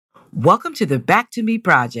Welcome to the Back to Me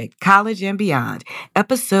Project, College and Beyond,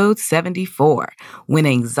 episode 74, When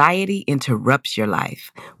Anxiety Interrupts Your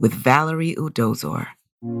Life, with Valerie Udeozor.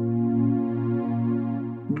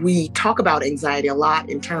 We talk about anxiety a lot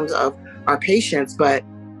in terms of our patients, but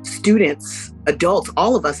students, adults,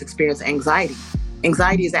 all of us experience anxiety.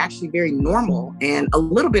 Anxiety is actually very normal, and a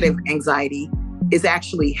little bit of anxiety is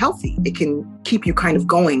actually healthy. It can keep you kind of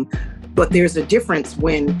going, but there's a difference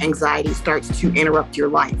when anxiety starts to interrupt your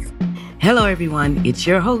life. Hello, everyone. It's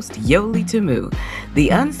your host, Yoli Tamu. The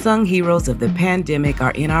unsung heroes of the pandemic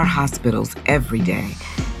are in our hospitals every day.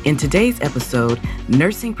 In today's episode,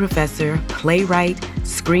 nursing professor, playwright,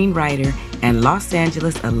 screenwriter, and Los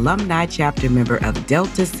Angeles alumni chapter member of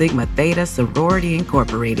Delta Sigma Theta Sorority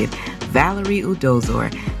Incorporated, Valerie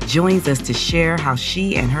Udeozor, joins us to share how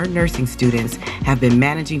she and her nursing students have been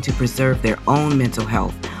managing to preserve their own mental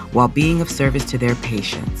health while being of service to their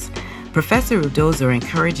patients. Professor Udeozor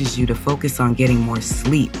encourages you to focus on getting more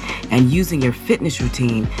sleep and using your fitness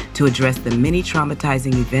routine to address the many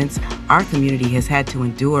traumatizing events our community has had to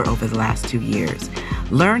endure over the last 2 years.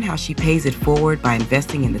 Learn how she pays it forward by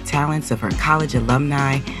investing in the talents of her college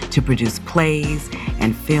alumni to produce plays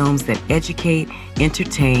and films that educate,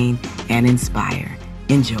 entertain, and inspire.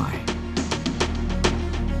 Enjoy.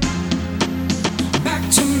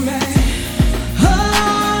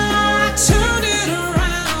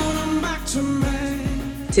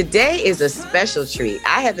 Today is a special treat.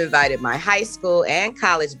 I have invited my high school and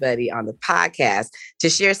college buddy on the podcast to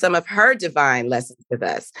share some of her divine lessons with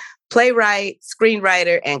us. Playwright,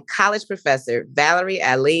 screenwriter, and college professor Valerie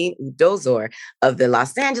Udeozor of the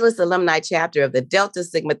Los Angeles alumni chapter of the Delta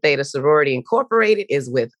Sigma Theta Sorority Incorporated is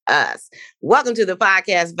with us. Welcome to the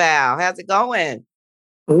podcast, Val. How's it going?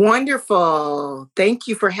 Wonderful. Thank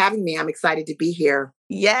you for having me. I'm excited to be here.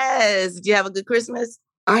 Yes. Did you have a good Christmas?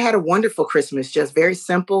 I had a wonderful Christmas, just very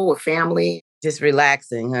simple with family. Just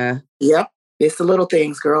relaxing, huh? Yep. It's the little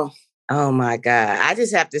things, girl. Oh my God. I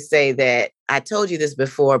just have to say that I told you this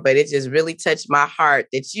before, but it just really touched my heart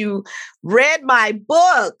that you read my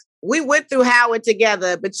book. We went through Howard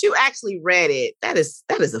together, but you actually read it. That is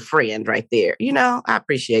a friend right there. You know, I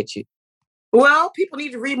appreciate you. Well, people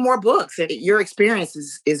need to read more books, and your experience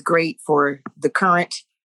is great for the current,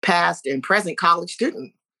 past, and present college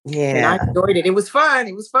student. Yeah. And I enjoyed it. It was fun.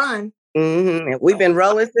 Mm-hmm. We've been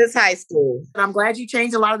rolling since high school. But I'm glad you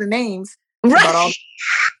changed a lot of the names. Right. About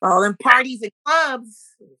all them parties and clubs.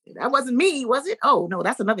 That wasn't me, was it? Oh, no,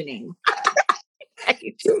 that's another name. That's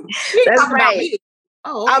right.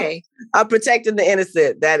 Oh, okay. I'm protecting the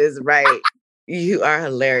innocent. That is right. You are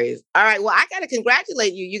hilarious. All right. Well, I got to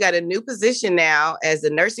congratulate you. You got a new position now as a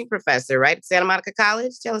nursing professor, right? At Santa Monica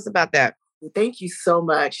College. Tell us about that. Thank you so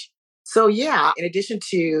much. So yeah, in addition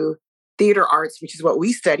to theater arts, which is what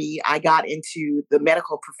we study, I got into the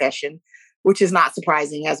medical profession, which is not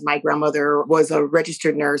surprising as my grandmother was a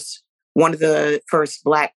registered nurse, one of the first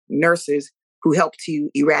Black nurses who helped to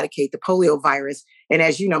eradicate the polio virus. And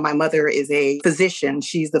as you know, my mother is a physician.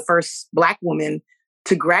 She's the first Black woman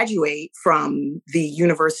to graduate from the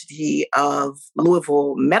University of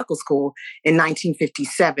Louisville Medical School in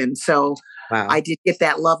 1957. So wow. I did get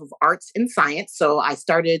that love of arts and science. So I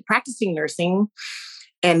started practicing nursing.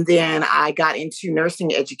 And then I got into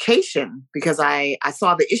nursing education because I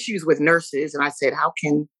saw the issues with nurses and I said, how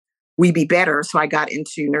can we be better? So I got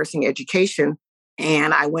into nursing education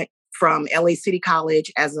and I went from LA City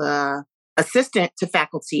College as a assistant to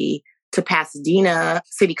faculty to Pasadena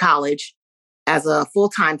City College as a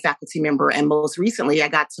full-time faculty member. And most recently, I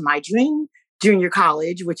got to my dream junior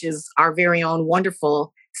college, which is our very own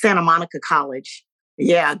wonderful Santa Monica College.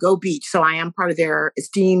 Yeah, go Beach. So I am part of their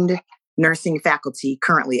esteemed nursing faculty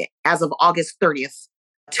currently as of August 30th,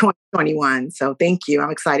 2021. So thank you.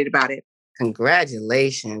 I'm excited about it.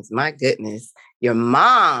 Congratulations. My goodness. Your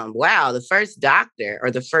mom. Wow. The first doctor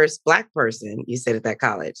or the first Black person you said at that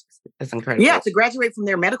college. That's incredible. Yeah, to graduate from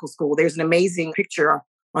their medical school. There's an amazing picture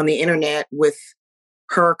on the internet with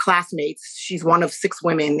her classmates. She's one of 6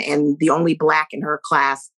 women and the only Black in her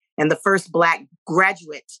class and the first Black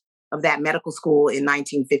graduate of that medical school in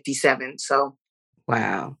 1957. So,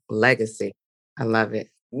 wow. Legacy. I love it.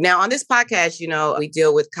 Now on this podcast, you know, we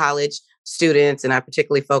deal with college students and I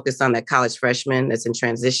particularly focus on that college freshman that's in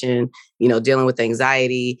transition, you know, dealing with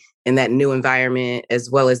anxiety in that new environment,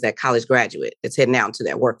 as well as that college graduate that's heading out into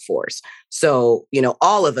that workforce. So, you know,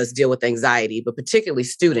 all of us deal with anxiety, but particularly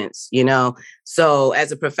students, you know. So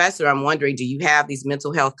as a professor, I'm wondering, do you have these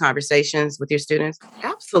mental health conversations with your students?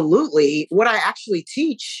 Absolutely. What I actually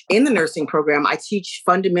teach in the nursing program, I teach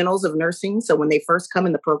fundamentals of nursing. So when they first come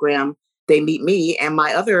in the program, they meet me. And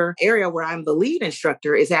my other area where I'm the lead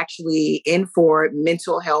instructor is actually in for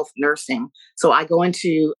mental health nursing. So I go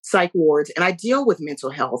into psych wards and I deal with mental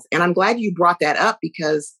health. And I'm glad you brought that up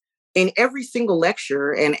because in every single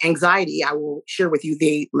lecture and anxiety, I will share with you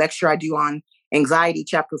the lecture I do on anxiety,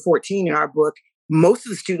 chapter 14 in our book. Most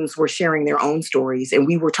of the students were sharing their own stories, and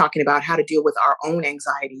we were talking about how to deal with our own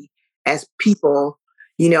anxiety as people,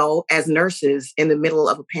 as nurses in the middle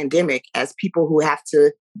of a pandemic, as people who have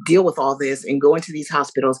to deal with all this and go into these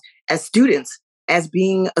hospitals, as students, as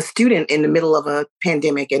being a student in the middle of a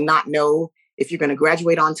pandemic and not know if you're going to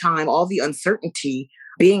graduate on time, all the uncertainty,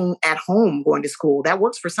 being at home, going to school. That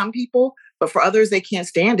works for some people, but for others, they can't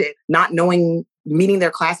stand it. Not knowing, meeting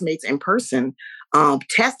their classmates in person,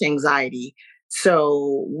 test anxiety.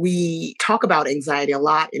 So we talk about anxiety a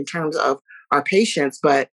lot in terms of our patients,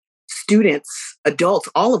 but students, adults,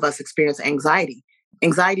 all of us experience anxiety.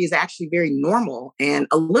 Anxiety is actually very normal, and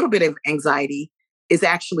a little bit of anxiety is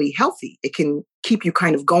actually healthy. It can keep you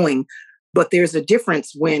kind of going, but there's a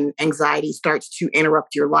difference when anxiety starts to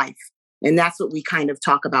interrupt your life. And that's what we kind of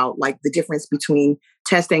talk about, like the difference between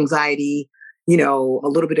test anxiety, a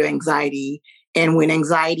little bit of anxiety, and when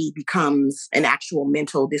anxiety becomes an actual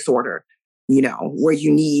mental disorder, where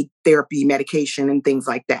you need therapy, medication, and things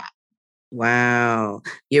like that. Wow.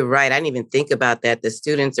 You're right. I didn't even think about that. The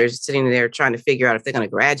students are sitting there trying to figure out if they're going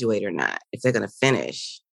to graduate or not, if they're going to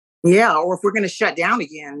finish. Yeah. Or if we're going to shut down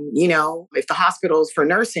again, if the hospitals for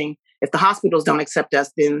nursing, if the hospitals don't accept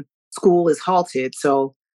us, then school is halted.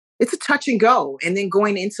 So it's a touch and go. And then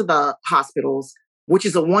going into the hospitals, which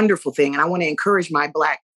is a wonderful thing. And I want to encourage my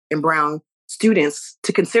Black and Brown students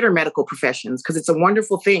to consider medical professions because it's a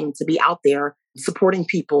wonderful thing to be out there supporting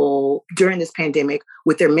people during this pandemic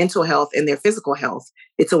with their mental health and their physical health.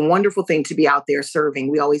 It's a wonderful thing to be out there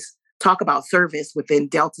serving. We always talk about service within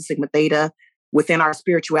Delta Sigma Theta. Within our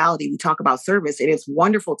spirituality, we talk about service. And it's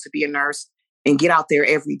wonderful to be a nurse and get out there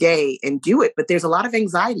every day and do it. But there's a lot of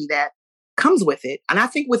anxiety that comes with it. And I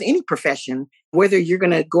think with any profession, whether you're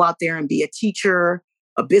going to go out there and be a teacher,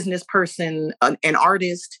 a business person, an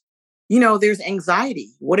artist, there's anxiety.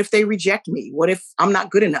 What if they reject me? What if I'm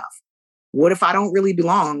not good enough? What if I don't really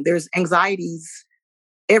belong? There's anxieties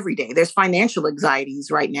every day. There's financial anxieties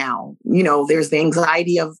right now. There's the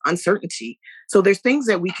anxiety of uncertainty. So there's things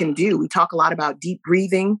that we can do. We talk a lot about deep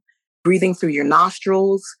breathing through your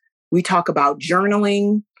nostrils. We talk about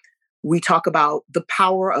journaling. We talk about the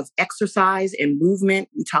power of exercise and movement.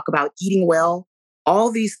 We talk about eating well.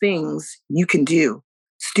 All these things you can do.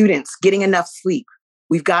 Students, getting enough sleep.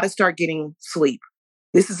 We've got to start getting sleep.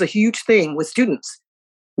 This is a huge thing with students.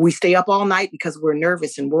 We stay up all night because we're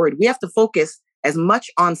nervous and worried. We have to focus as much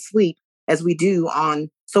on sleep as we do on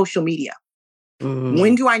social media.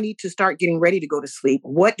 When do I need to start getting ready to go to sleep?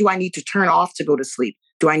 What do I need to turn off to go to sleep?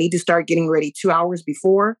 Do I need to start getting ready 2 hours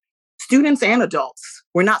before? Students and adults,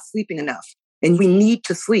 we're not sleeping enough. And we need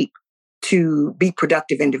to sleep to be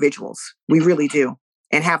productive individuals. We really do.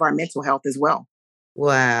 And have our mental health as well.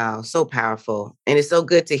 Wow, so powerful. And it's so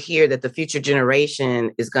good to hear that the future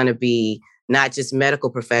generation is going to be not just medical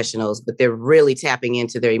professionals, but they're really tapping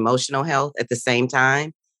into their emotional health at the same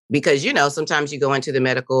time. Because, sometimes you go into the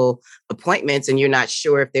medical appointments and you're not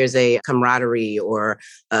sure if there's a camaraderie or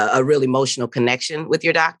a real emotional connection with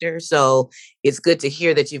your doctor. So it's good to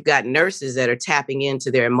hear that you've got nurses that are tapping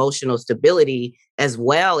into their emotional stability as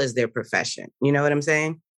well as their profession. You know what I'm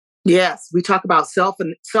saying? Yes, we talk about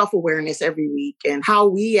self-awareness every week and how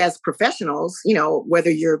we as professionals,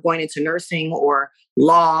 whether you're going into nursing or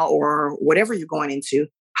law or whatever you're going into,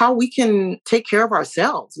 how we can take care of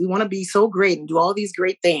ourselves. We want to be so great and do all these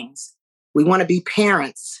great things. We want to be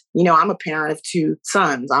parents. I'm a parent of 2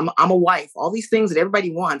 sons. I'm a wife, all these things that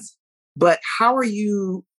everybody wants. But how are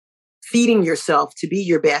you feeding yourself to be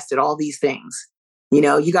your best at all these things? You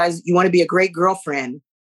want to be a great girlfriend.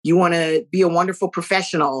 You want to be a wonderful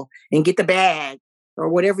professional and get the bag or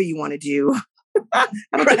whatever you want to do. I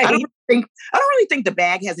don't really think the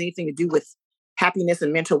bag has anything to do with happiness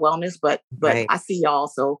and mental wellness, but Right. I see y'all.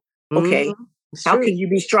 So, okay, how can you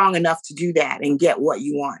be strong enough to do that and get what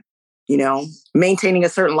you want? Maintaining a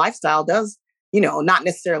certain lifestyle does, not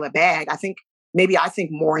necessarily a bag. I think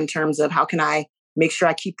more in terms of how can I make sure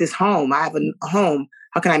I keep this home? I have a home.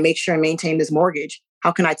 How can I make sure I maintain this mortgage?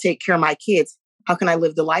 How can I take care of my kids? How can I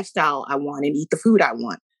live the lifestyle I want and eat the food I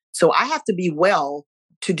want? So I have to be well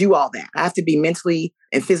to do all that. I have to be mentally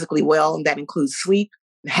and physically well. And that includes sleep,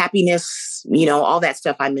 happiness, all that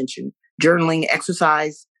stuff I mentioned, journaling,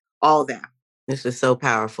 exercise, all of that. This is so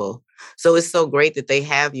powerful. So it's so great that they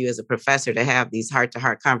have you as a professor to have these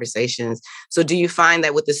heart-to-heart conversations. So do you find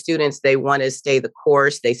that with the students, they want to stay the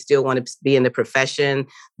course? They still want to be in the profession?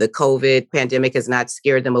 The COVID pandemic has not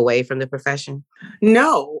scared them away from the profession?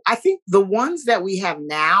 No, I think the ones that we have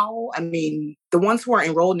now, I mean, the ones who are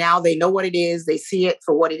enrolled now, they know what it is. They see it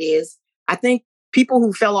for what it is. I think people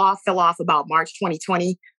who fell off about March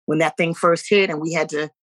 2020 when that thing first hit and we had to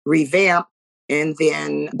revamp. And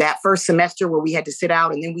then that first semester where we had to sit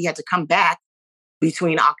out and then we had to come back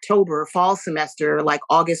between October, fall semester, like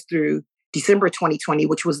August through December 2020,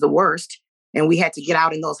 which was the worst. And we had to get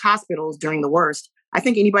out in those hospitals during the worst. I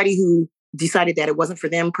think anybody who decided that it wasn't for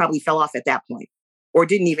them probably fell off at that point or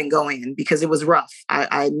didn't even go in because it was rough.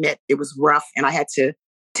 I admit it was rough and I had to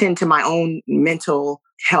tend to my own mental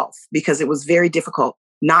health because it was very difficult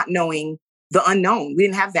not knowing the unknown. We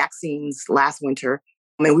didn't have vaccines last winter.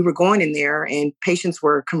 I mean, we were going in there and patients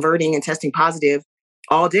were converting and testing positive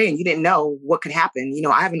all day and you didn't know what could happen. You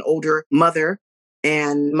know, I have an older mother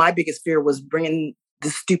and my biggest fear was bringing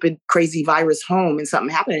this stupid, crazy virus home and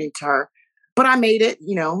something happening to her. But I made it,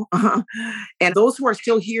 you know. And those who are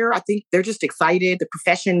still here, I think they're just excited. The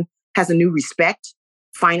profession has a new respect,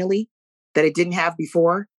 finally, that it didn't have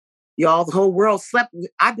before. Y'all, the whole world slept.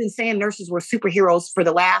 I've been saying nurses were superheroes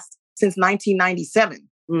since 1997.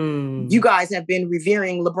 You guys have been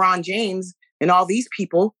revering LeBron James and all these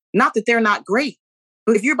people. Not that they're not great,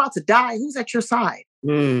 but if you're about to die, who's at your side?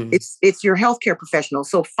 It's your healthcare professional.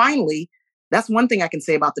 So finally, that's one thing I can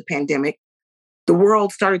say about the pandemic. The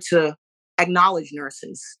world started to acknowledge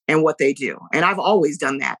nurses and what they do. And I've always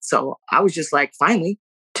done that. So I was just like, finally,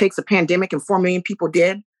 takes a pandemic and 4 million people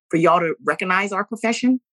dead for y'all to recognize our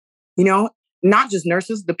profession. You know, not just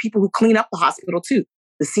nurses, the people who clean up the hospital too,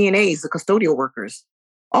 the CNAs, the custodial workers,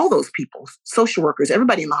 all those people, social workers,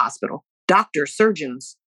 everybody in the hospital, doctors,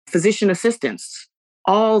 surgeons, physician assistants,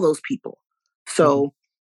 all those people. So,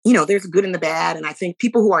 you know, there's the good and the bad. And I think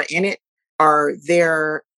people who are in it are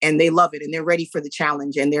there and they love it and they're ready for the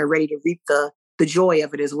challenge and they're ready to reap the joy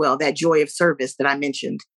of it as well, that joy of service that I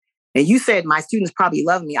mentioned. And you said my students probably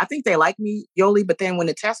love me. I think they like me, Yoli, but then when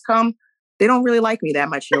the tests come, they don't really like me that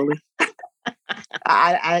much, Yoli.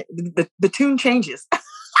 The tune changes.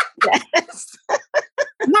 Yes.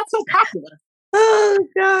 I'm not so popular. Oh,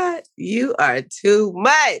 God. You are too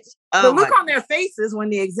much. Oh, the look on their faces when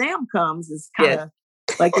the exam comes is kind of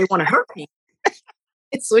like they want to hurt me.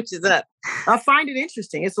 It switches up. I find it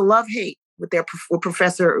interesting. It's a love-hate with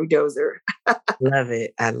Professor Udeozor. Love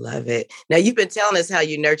it. I love it. Now, you've been telling us how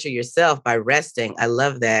you nurture yourself by resting. I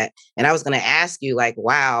love that. And I was going to ask you, like,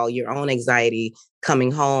 wow, your own anxiety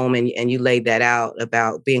coming home and you laid that out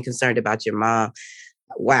about being concerned about your mom.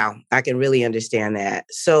 Wow, I can really understand that.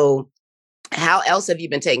 So how else have you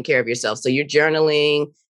been taking care of yourself? So you're journaling,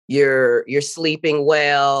 you're sleeping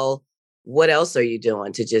well. What else are you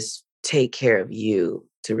doing to just take care of you,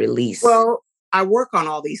 to release? Well, I work on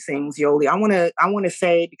all these things, Yoli. I want to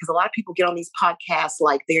say, because a lot of people get on these podcasts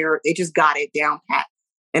like they just got it down pat.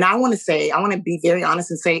 And I want to be very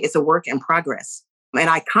honest and say it's a work in progress. And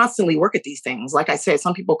I constantly work at these things. Like I said,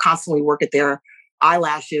 some people constantly work at their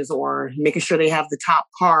eyelashes or making sure they have the top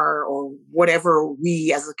car or whatever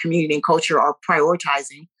we as a community and culture are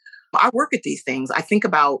prioritizing. I work at these things. I think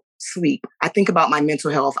about sleep. I think about my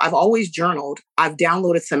mental health. I've always journaled. I've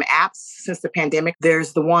downloaded some apps since the pandemic.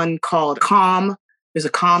 There's the one called Calm. There's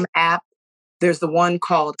a Calm app. There's the one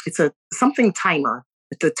called, it's a something timer.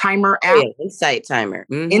 It's a timer app. Yeah, Insight Timer.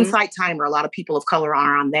 Mm-hmm. Insight Timer. A lot of people of color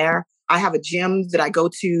are on there. I have a gym that I go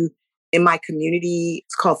to in my community.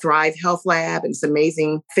 It's called Thrive Health Lab. It's an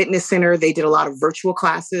amazing fitness center. They did a lot of virtual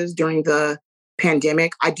classes during the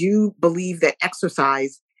pandemic. I do believe that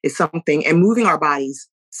exercise is something, and moving our bodies,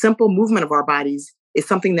 simple movement of our bodies is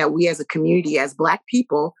something that we as a community, as Black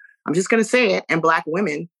people, I'm just going to say it, and Black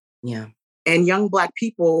women and young Black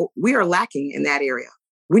people, we are lacking in that area.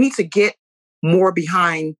 We need to get more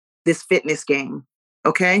behind this fitness game.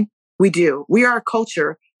 Okay? We do. We are a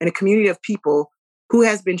culture and a community of people who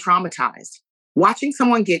has been traumatized. Watching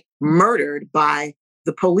someone get murdered by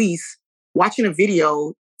the police, watching a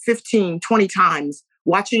video 15, 20 times,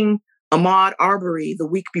 watching Ahmaud Arbery the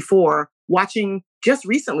week before, watching just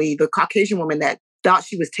recently the Caucasian woman that thought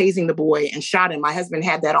she was tasing the boy and shot him. My husband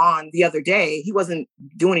had that on the other day. He wasn't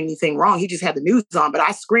doing anything wrong. He just had the news on, but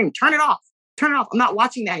I screamed, turn it off. Turn it off. I'm not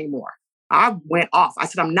watching that anymore. I went off. I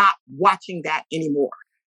said, I'm not watching that anymore.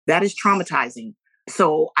 That is traumatizing.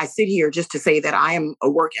 So I sit here just to say that I am a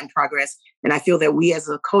work in progress. And I feel that we as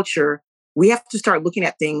a culture, we have to start looking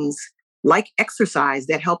at things like exercise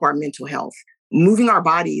that help our mental health. Moving our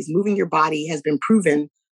bodies, moving your body has been proven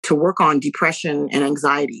to work on depression and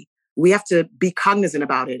anxiety. we have to be cognizant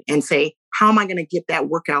about it and say, how am I going to get that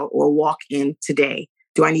workout or walk in today?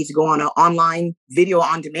 Do I need to go on an online video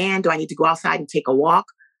on demand? Do I need to go outside and take a walk?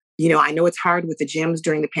 I know it's hard with the gyms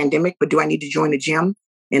during the pandemic, but do I need to join the gym?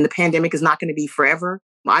 And the pandemic is not going to be forever.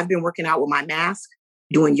 I've been working out with my mask,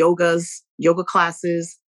 doing yoga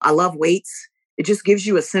classes. I love weights. It just gives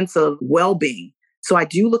you a sense of well-being. So I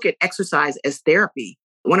do look at exercise as therapy.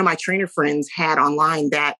 One of my trainer friends had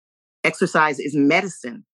online that exercise is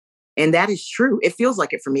medicine. And that is true. It feels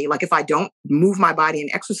like it for me. Like if I don't move my body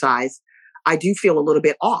and exercise, I do feel a little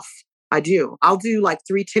bit off. I do. I'll do like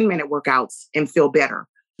 3 10-minute workouts and feel better.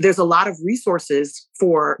 There's a lot of resources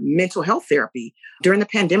for mental health therapy. During the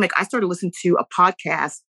pandemic, I started listening to a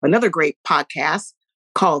podcast, another great podcast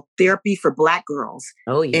called Therapy for Black Girls.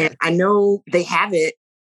 Oh, yeah. And I know they have it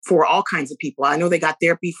for all kinds of people. I know they got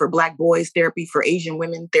therapy for Black boys, therapy for Asian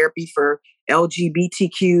women, therapy for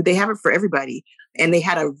LGBTQ. They have it for everybody. And they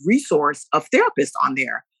had a resource of therapists on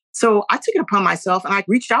there. So I took it upon myself and I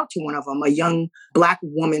reached out to one of them, a young Black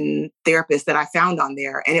woman therapist that I found on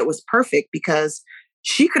there. And it was perfect because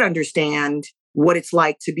she could understand what it's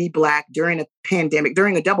like to be Black during a pandemic,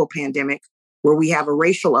 during a double pandemic where we have a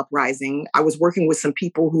racial uprising. I was working with some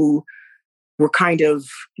people who were kind of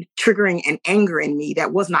triggering an anger in me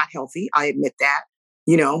that was not healthy. I admit that.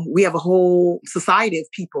 We have a whole society of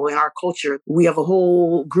people in our culture. We have a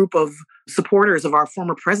whole group of supporters of our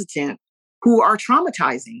former president who are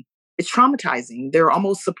traumatizing. It's traumatizing. They're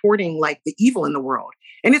almost supporting like the evil in the world.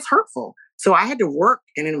 And it's hurtful. So I had to work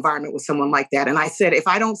in an environment with someone like that. And I said, if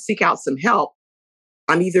I don't seek out some help,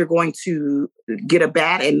 I'm either going to get a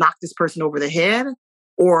bat and knock this person over the head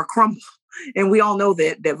or crumble. And we all know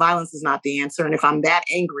that violence is not the answer. And if I'm that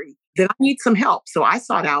angry, then I need some help. So I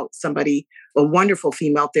sought out somebody, a wonderful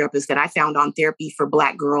female therapist that I found on Therapy for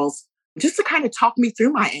Black Girls, just to kind of talk me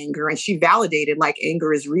through my anger. And she validated like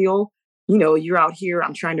anger is real. You're out here,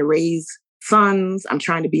 I'm trying to raise sons, I'm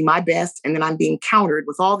trying to be my best, and then I'm being countered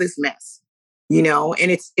with all this mess,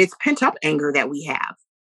 and it's pent up anger that we have.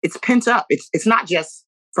 It's pent up. It's not just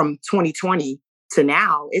from 2020 to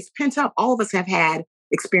now. It's pent up. All of us have had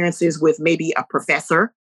experiences with maybe a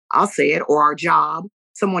professor, I'll say it, or our job,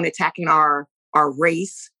 someone attacking our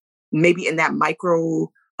race, maybe in that micro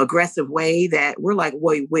aggressive way that we're like,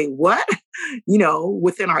 wait, what?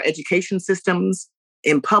 Within our education systems,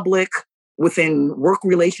 in public, within work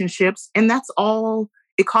relationships. And that's all,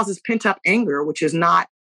 it causes pent up anger, which is not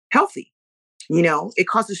healthy. It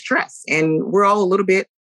causes stress. And we're all a little bit,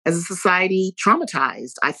 as a society,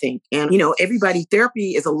 traumatized, I think. And,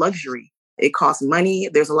 therapy is a luxury. It costs money.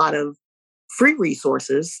 There's a lot of free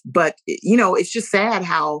resources, but, it's just sad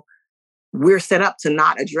how we're set up to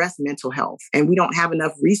not address mental health. And we don't have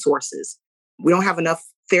enough resources. We don't have enough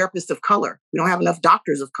therapists of color. We don't have enough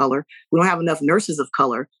doctors of color. We don't have enough nurses of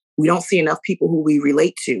color. We don't see enough people who we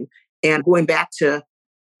relate to. And going back to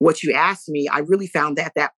what you asked me, I really found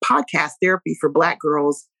that podcast, Therapy for Black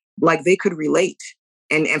Girls, like they could relate.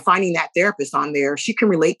 And finding that therapist on there, she can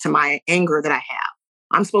relate to my anger that I have.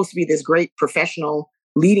 I'm supposed to be this great professional,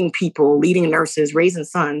 leading people, leading nurses, raising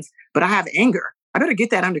sons, but I have anger. I better get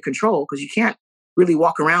that under control because you can't really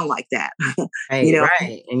walk around like that.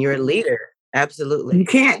 Right. And you're a leader. Absolutely. You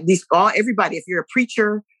can't. Everybody, if you're a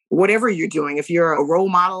preacher, whatever you're doing, if you're a role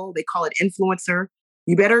model, they call it influencer,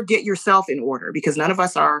 you better get yourself in order because none of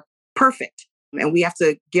us are perfect and we have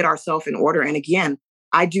to get ourselves in order. And again,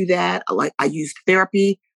 I do that. I use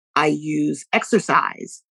therapy. I use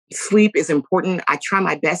exercise. Sleep is important. I try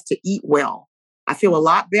my best to eat well. I feel a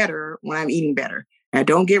lot better when I'm eating better. Now,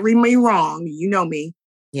 don't get me wrong. You know me.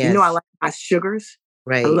 Yes. I like my sugars.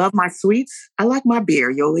 Right. I love my sweets. I like my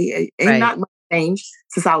beer, Yoli. Ain't not much changed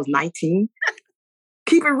since I was 19.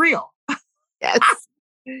 Keep it real. Yes.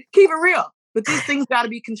 Keep it real. But these things got to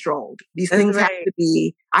be controlled. These things have to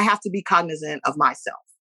be, I have to be cognizant of myself.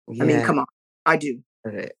 Yeah. I mean, come on. I do.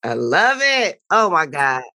 I love it. Oh my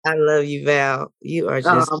God. I love you, Val. You are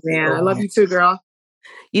just. Oh man. I love you too, girl.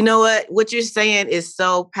 You know what? What you're saying is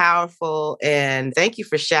so powerful. And thank you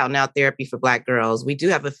for shouting out Therapy for Black Girls. We do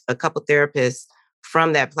have a couple therapists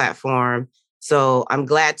from that platform. So I'm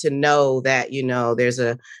glad to know that, there's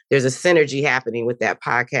a synergy happening with that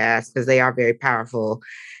podcast because they are very powerful.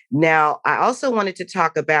 Now, I also wanted to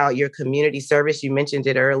talk about your community service. You mentioned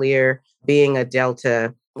it earlier, being a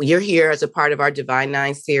Delta. You're here as a part of our Divine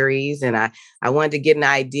Nine series. And I wanted to get an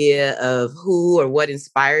idea of who or what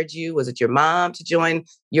inspired you. Was it your mom to join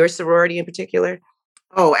your sorority in particular?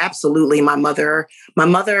 Oh, absolutely. My mother,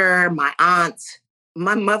 my aunt.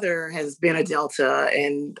 My mother has been a Delta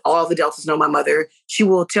and all the Deltas know my mother. She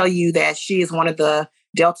will tell you that she is one of the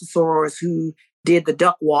Delta sorors who did the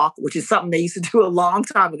duck walk, which is something they used to do a long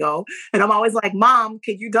time ago. And I'm always like, Mom,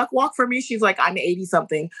 can you duck walk for me? She's like, I'm 80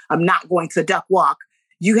 something. I'm not going to duck walk.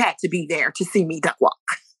 You had to be there to see me duck walk.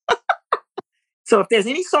 So if there's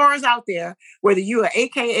any sorors out there, whether you are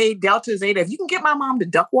AKA Delta Zeta, if you can get my mom to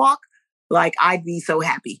duck walk, like I'd be so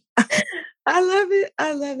happy. I love it.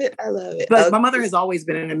 I love it. I love it. But my mother has always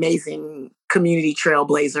been an amazing community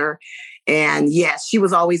trailblazer. And yes, she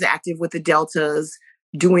was always active with the Deltas,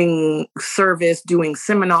 doing service, doing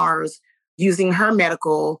seminars, using her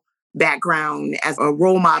medical background as a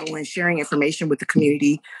role model and sharing information with the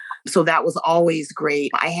community. So that was always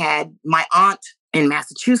great. I had my aunt in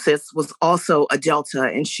Massachusetts was also a Delta,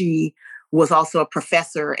 and she was also a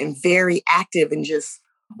professor and very active in just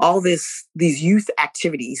all these youth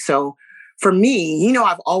activities. So for me,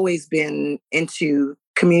 I've always been into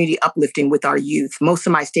community uplifting with our youth. Most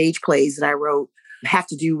of my stage plays that I wrote have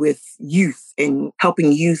to do with youth and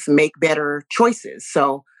helping youth make better choices.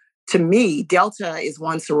 So to me, Delta is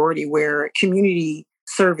one sorority where community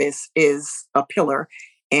service is a pillar.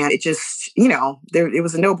 And it just, it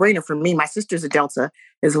was a no-brainer for me. My sister's a Delta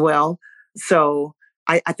as well. So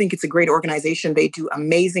I think it's a great organization. They do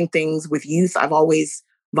amazing things with youth. I've always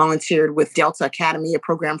volunteered with Delta Academy, a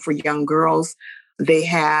program for young girls. They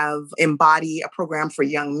have Embody, a program for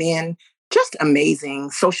young men. Just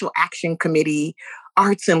amazing. Social Action Committee,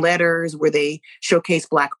 Arts and Letters, where they showcase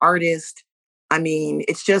Black artists. I mean,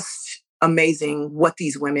 it's just amazing what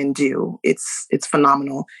these women do. It's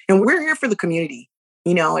phenomenal. And we're here for the community.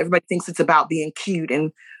 Everybody thinks it's about being cute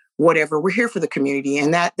and whatever. We're here for the community.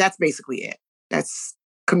 And that's basically it. That's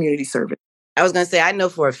community service. I was going to say, I know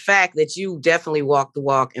for a fact that you definitely walk the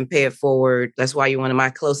walk and pay it forward. That's why you're one of my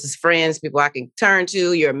closest friends, people I can turn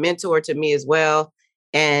to. You're a mentor to me as well.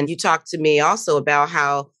 And you talked to me also about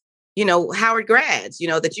how, Howard grads,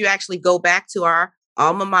 that you actually go back to our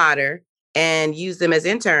alma mater and use them as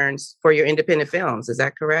interns for your independent films. Is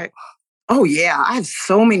that correct? Oh, yeah. I have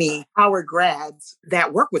so many Howard grads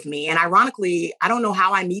that work with me. And ironically, I don't know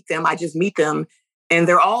how I meet them. I just meet them and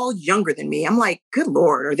they're all younger than me. I'm like, good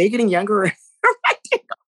Lord, are they getting younger?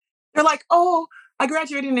 They're like, oh, I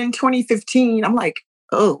graduated in 2015. I'm like,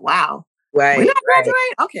 oh, wow. Right. When did I graduate?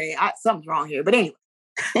 Okay, something's wrong here. But anyway,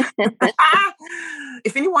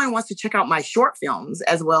 if anyone wants to check out my short films,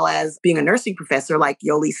 as well as being a nursing professor, like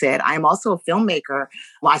Yoli said, I am also a filmmaker.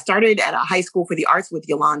 Well, I started at a high school for the arts with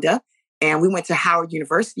Yolanda, and we went to Howard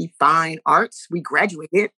University, Fine Arts. We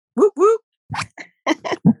graduated. Whoop, whoop.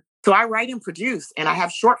 So I write and produce, and I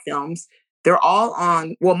have short films. They're all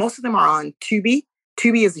most of them are on Tubi.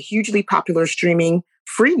 Tubi is a hugely popular streaming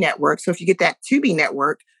free network. So if you get that Tubi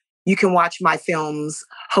network, you can watch my films,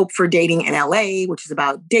 Hope for Dating in LA, which is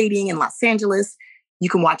about dating in Los Angeles. You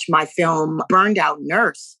can watch my film, Burned Out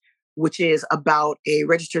Nurse, which is about a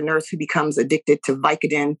registered nurse who becomes addicted to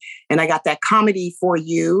Vicodin. And I got that comedy for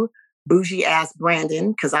you, Bougie Ass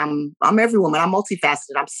Brandon, because I'm every woman. I'm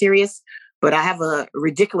multifaceted. I'm serious, but I have a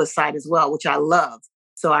ridiculous side as well, which I love.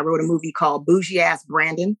 So I wrote a movie called Bougie Ass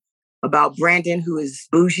Brandon about Brandon, who is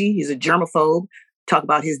bougie. He's a germaphobe. Talk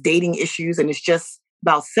about his dating issues. And it's just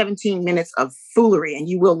about 17 minutes of foolery, and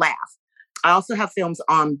you will laugh. I also have films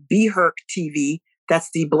on BHERC TV. That's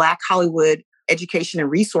the Black Hollywood Education and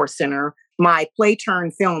Resource Center. My play turn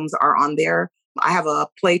films are on there. I have a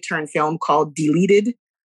play turn film called Deleted,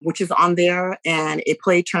 which is on there, and a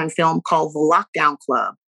play turn film called The Lockdown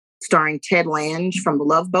Club, starring Ted Lange from The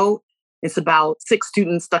Love Boat. It's about 6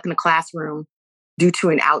 students stuck in a classroom due to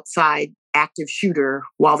an outside active shooter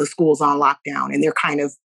while the school's on lockdown. And they're kind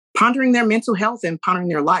of pondering their mental health and pondering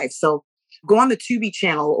their life. So go on the Tubi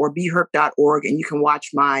channel or bherc.org and you can watch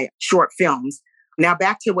my short films. Now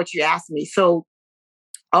back to what you asked me. So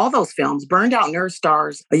all those films, Burned Out Nurse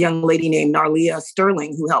stars a young lady named Narlia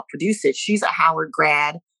Sterling who helped produce it. She's a Howard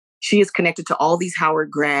grad. She is connected to all these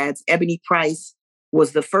Howard grads. Ebony Price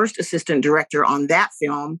was the first assistant director on that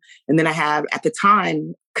film. And then I have, at the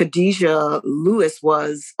time, Khadijah Lewis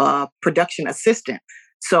was a production assistant.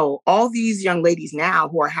 So all these young ladies now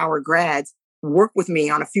who are Howard grads work with me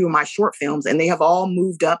on a few of my short films, and they have all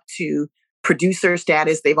moved up to producer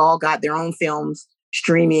status. They've all got their own films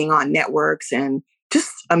streaming on networks and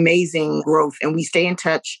just amazing growth. And we stay in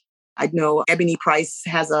touch. I know Ebony Price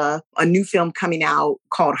has a new film coming out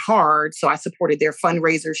called Hard. So I supported their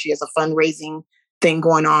fundraiser. She has a fundraising thing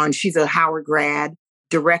going on. She's a Howard grad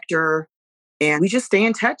director. And we just stay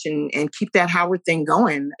in touch and keep that Howard thing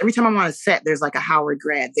going. Every time I'm on a set, there's like a Howard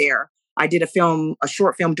grad there. I did a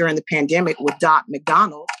short film during the pandemic with Dot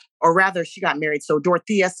McDonald, or rather she got married. So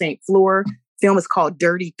Dorothea St. Fleur, film is called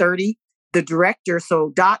Dirty 30. The director,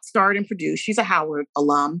 so Dot starred and produced. She's a Howard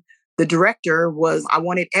alum. The director I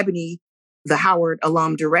wanted Ebony the Howard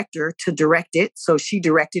alum director to direct it. So she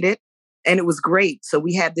directed it and it was great. So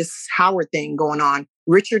we had this Howard thing going on.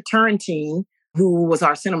 Richard Turrentine, who was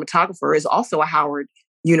our cinematographer, is also a Howard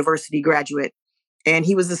University graduate. And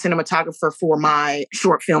he was the cinematographer for my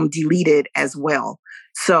short film Deleted as well.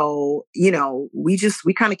 So,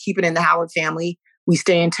 we kind of keep it in the Howard family. We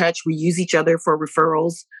stay in touch. We use each other for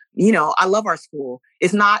referrals. I love our school.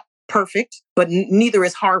 It's not perfect, but neither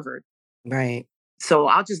is Harvard. Right. So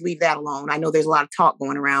I'll just leave that alone. I know there's a lot of talk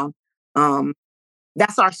going around.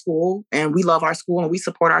 That's our school and we love our school and we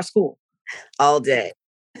support our school. All day.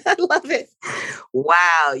 I love it.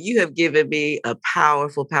 Wow. You have given me a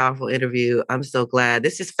powerful, powerful interview. I'm so glad.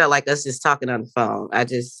 This just felt like us just talking on the phone. I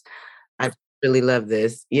really love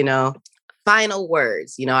this. Final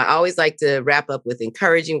words. I always like to wrap up with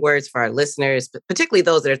encouraging words for our listeners, but particularly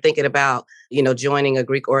those that are thinking about, joining a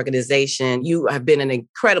Greek organization. You have been an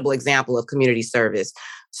incredible example of community service.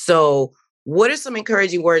 So what are some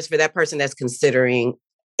encouraging words for that person that's considering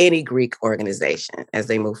any Greek organization as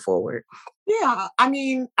they move forward? Yeah.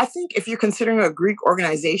 I think if you're considering a Greek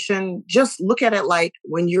organization, just look at it like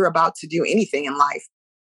when you're about to do anything in life.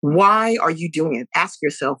 Why are you doing it? Ask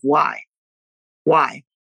yourself why. Why?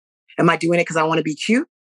 Am I doing it because I want to be cute?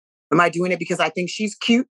 Am I doing it because I think she's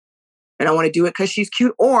cute and I want to do it because she's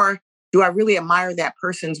cute? Or do I really admire that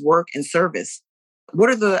person's work and service? What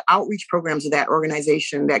are the outreach programs of that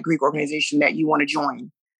organization, that Greek organization that you want to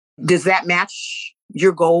join? Does that match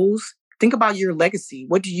your goals? Think about your legacy.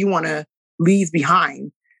 What do you want to leave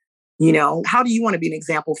behind? How do you want to be an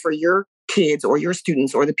example for your kids or your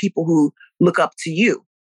students or the people who look up to you?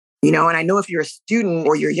 And I know if you're a student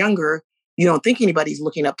or you're younger, you don't think anybody's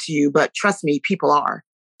looking up to you, but trust me, people are.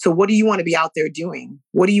 So what do you want to be out there doing?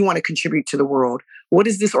 What do you want to contribute to the world? What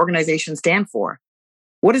does this organization stand for?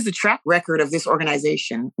 What is the track record of this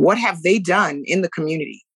organization? What have they done in the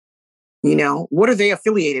community? What are they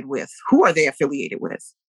affiliated with? Who are they affiliated with?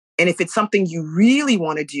 And if it's something you really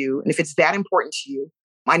want to do, and if it's that important to you,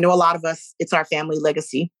 I know a lot of us, it's our family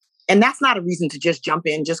legacy. And that's not a reason to just jump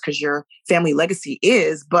in just because your family legacy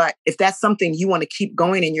is. But if that's something you want to keep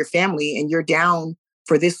going in your family and you're down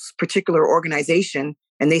for this particular organization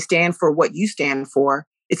and they stand for what you stand for,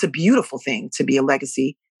 it's a beautiful thing to be a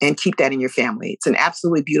legacy and keep that in your family. It's an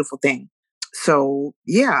absolutely beautiful thing. So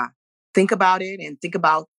yeah, think about it and think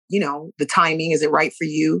about, the timing. Is it right for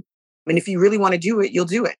you? And if you really want to do it, you'll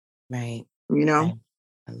do it. Right. Right.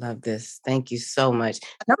 I love this. Thank you so much.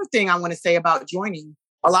 Another thing I want to say about joining,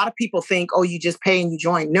 a lot of people think, oh, you just pay and you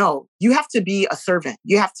join. No, you have to be a servant.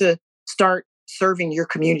 You have to start serving your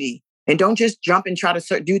community and don't just jump and try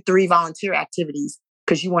to do 3 volunteer activities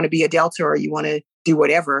because you want to be a Delta or you want to do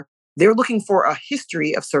whatever. They're looking for a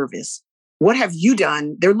history of service. What have you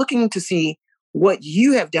done? They're looking to see what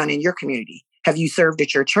you have done in your community. Have you served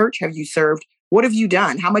at your church? What have you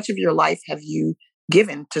done? How much of your life have you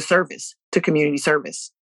given to service, to community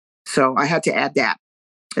service? So I had to add that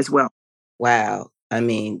as well. Wow.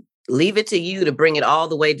 Leave it to you to bring it all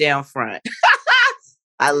the way down front.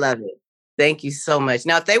 I love it. Thank you so much.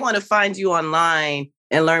 Now, if they want to find you online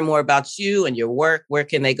and learn more about you and your work, where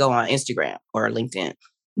can they go on Instagram or LinkedIn?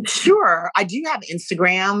 Sure. I do have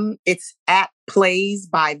Instagram. It's at Plays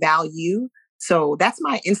by Value. So that's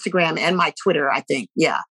my Instagram and my Twitter, I think.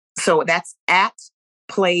 Yeah. So that's at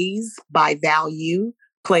Plays by Value,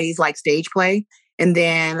 plays like stage play. And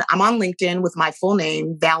then I'm on LinkedIn with my full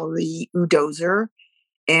name, Valerie Udeozor.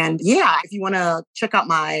 And yeah, if you want to check out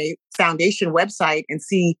my foundation website and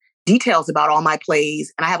see details about all my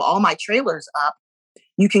plays, and I have all my trailers up,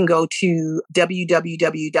 you can go to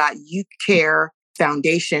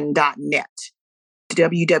www.youcarefoundation.net,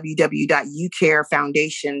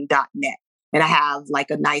 www.youcarefoundation.net. And I have like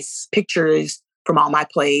a nice pictures from all my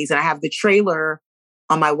plays. And I have the trailer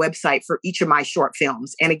on my website for each of my short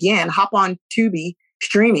films. And again, hop on Tubi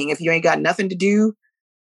streaming. If you ain't got nothing to do,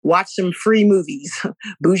 watch some free movies.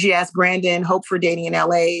 Bougie Ass Brandon, Hope for Dating in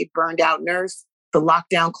LA, Burned Out Nurse, The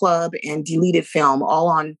Lockdown Club, and Deleted Film, all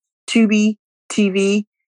on Tubi TV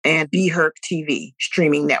and BHERC TV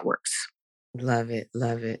streaming networks. Love it.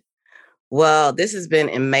 Love it. Well, this has been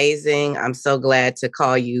amazing. I'm so glad to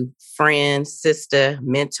call you friend, sister,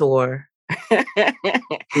 mentor.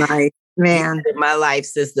 Nice, man. My life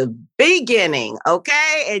since the beginning.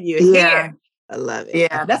 Okay. And you're here. I love it.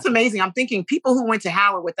 Yeah, that's amazing. I'm thinking people who went to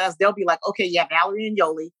Howard with us, they'll be like, okay, yeah, Valerie and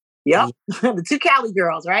Yoli. Yep. The 2 Cali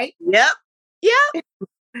girls, right? Yep.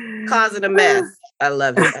 Causing a mess. I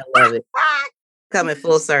love it. I love it. Coming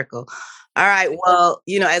full circle. All right. Well,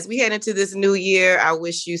 as we head into this new year, I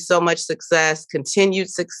wish you so much success, continued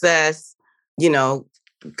success,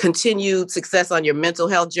 continued success on your mental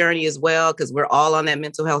health journey as well, because we're all on that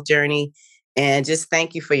mental health journey. And just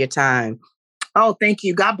thank you for your time. Oh, thank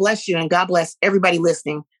you. God bless you. And God bless everybody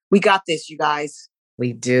listening. We got this, you guys.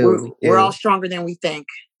 We do. We're all stronger than we think.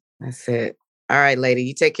 That's it. All right, lady.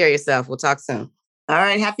 You take care of yourself. We'll talk soon. All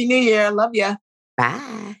right. Happy New Year. Love ya.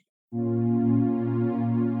 Bye.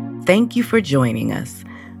 Thank you for joining us.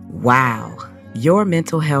 Wow. Your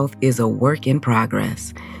mental health is a work in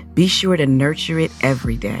progress. Be sure to nurture it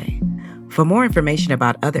every day. For more information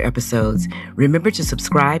about other episodes, remember to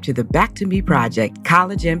subscribe to the Back to Me Project,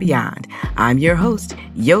 College and Beyond. I'm your host,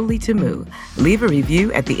 Yoli Tamu. Leave a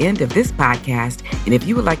review at the end of this podcast, and if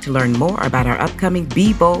you would like to learn more about our upcoming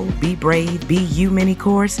Be Bold, Be Brave, Be You mini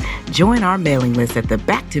course, join our mailing list at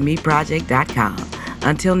thebacktomeproject.com.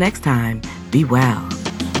 Until next time, be well.